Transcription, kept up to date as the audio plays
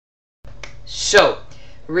So,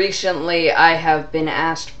 recently I have been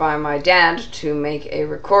asked by my dad to make a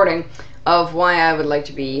recording of why I would like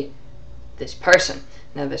to be this person.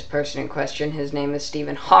 Now, this person in question, his name is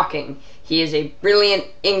Stephen Hawking. He is a brilliant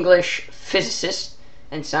English physicist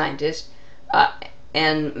and scientist,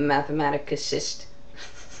 and mathematicist.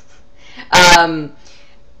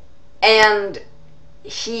 And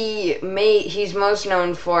he's most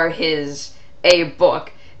known for his A,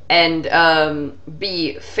 book, and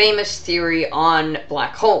B, famous theory on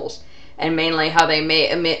black holes, and mainly how they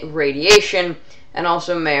may emit radiation, and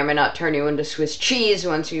also may or may not turn you into Swiss cheese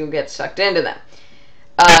once you get sucked into them.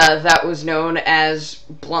 That was known as,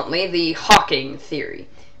 bluntly, the Hawking theory,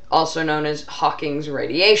 also known as Hawking's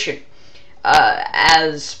radiation.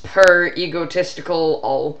 As per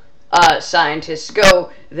egotistical scientists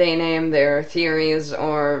go, they name their theories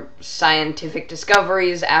or scientific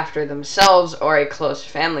discoveries after themselves or a close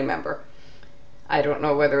family member. I don't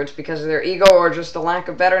know whether it's because of their ego or just the lack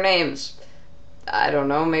of better names. I don't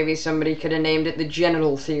know, maybe somebody could have named it the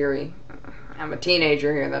genital theory. I'm a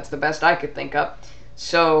teenager here, that's the best I could think of.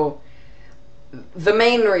 So, the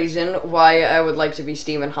main reason why I would like to be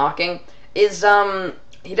Stephen Hawking is,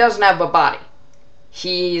 he doesn't have a body.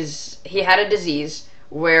 He had a disease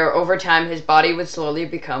where over time his body would slowly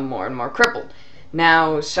become more and more crippled.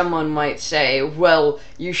 Now, someone might say, well,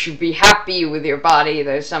 you should be happy with your body.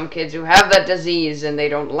 There's some kids who have that disease and they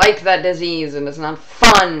don't like that disease and it's not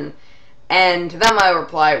fun. And to them I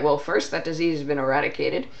reply, well, first, that disease has been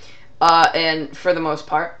eradicated, and for the most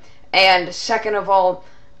part. And second of all,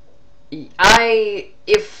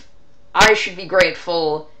 if I should be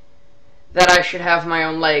grateful that I should have my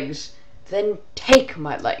own legs, then take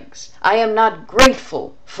my legs. I am not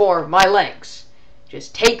grateful for my legs.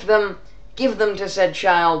 Just take them, give them to said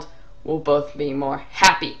child, we'll both be more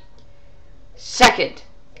happy. Second,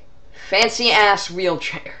 fancy-ass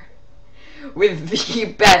wheelchair with the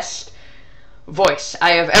best voice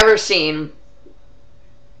I have ever seen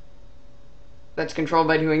that's controlled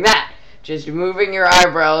by doing that. Just moving your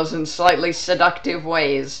eyebrows in slightly seductive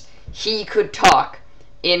ways. He could talk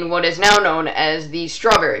in what is now known as the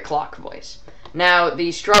strawberry clock voice. Now,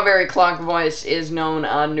 the strawberry clock voice is known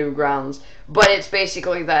on new grounds, but it's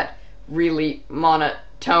basically that really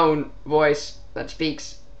monotone voice that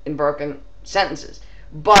speaks in broken sentences.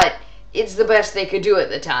 But it's the best they could do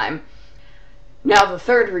at the time. Now, the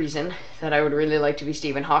third reason that I would really like to be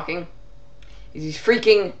Stephen Hawking is he's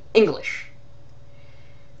freaking English.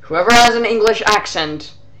 Whoever has an English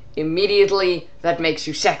accent, immediately that makes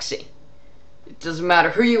you sexy. It doesn't matter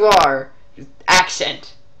who you are, just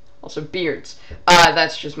accent. Also beards.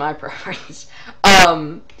 That's just my preference.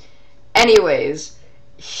 Anyways,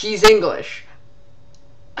 he's English.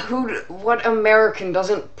 What American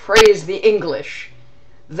doesn't praise the English?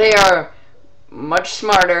 They are much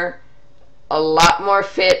smarter, a lot more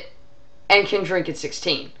fit, and can drink at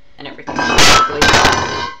 16. And everything.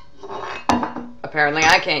 Apparently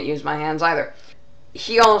I can't use my hands either.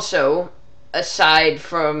 He also, aside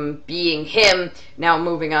from being him, now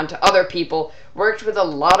moving on to other people, worked with a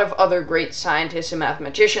lot of other great scientists and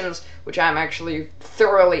mathematicians, which I'm actually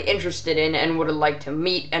thoroughly interested in and would have liked to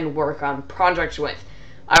meet and work on projects with.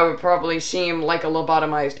 I would probably seem like a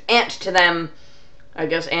lobotomized ant to them. I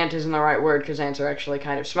guess ant isn't the right word because ants are actually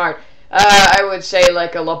kind of smart. I would say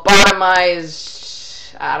like a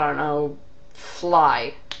lobotomized, I don't know,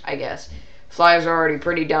 fly, I guess. Flies are already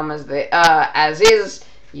pretty dumb as is.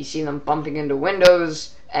 You see them bumping into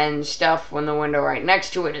windows and stuff when the window right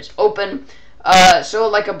next to it is open. So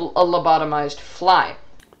like a lobotomized fly.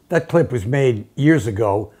 That clip was made years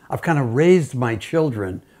ago. I've kind of raised my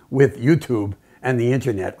children with YouTube and the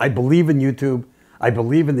internet. I believe in YouTube. I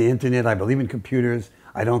believe in the internet. I believe in computers.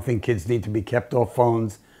 I don't think kids need to be kept off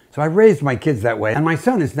phones. So I raised my kids that way. And my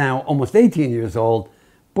son is now almost 18 years old,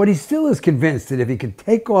 but he still is convinced that if he could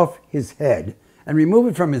take off his head and remove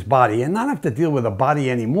it from his body and not have to deal with a body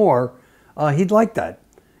anymore, he'd like that.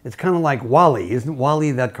 It's kind of like WALL-E. Isn't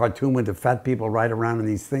WALL-E that cartoon with the fat people ride around in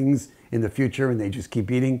these things in the future and they just keep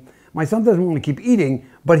eating? My son doesn't want to keep eating,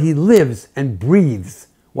 but he lives and breathes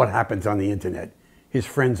what happens on the internet. His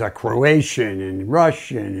friends are Croatian and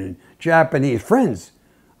Russian and Japanese friends.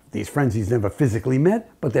 These friends he's never physically met,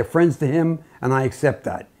 but they're friends to him, and I accept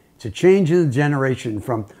that. It's a change in the generation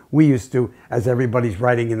from we used to, as everybody's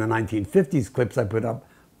writing in the 1950s clips I put up,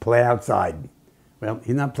 play outside. Well,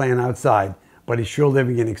 he's not playing outside, but he's sure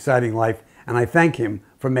living an exciting life, and I thank him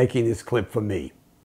for making this clip for me.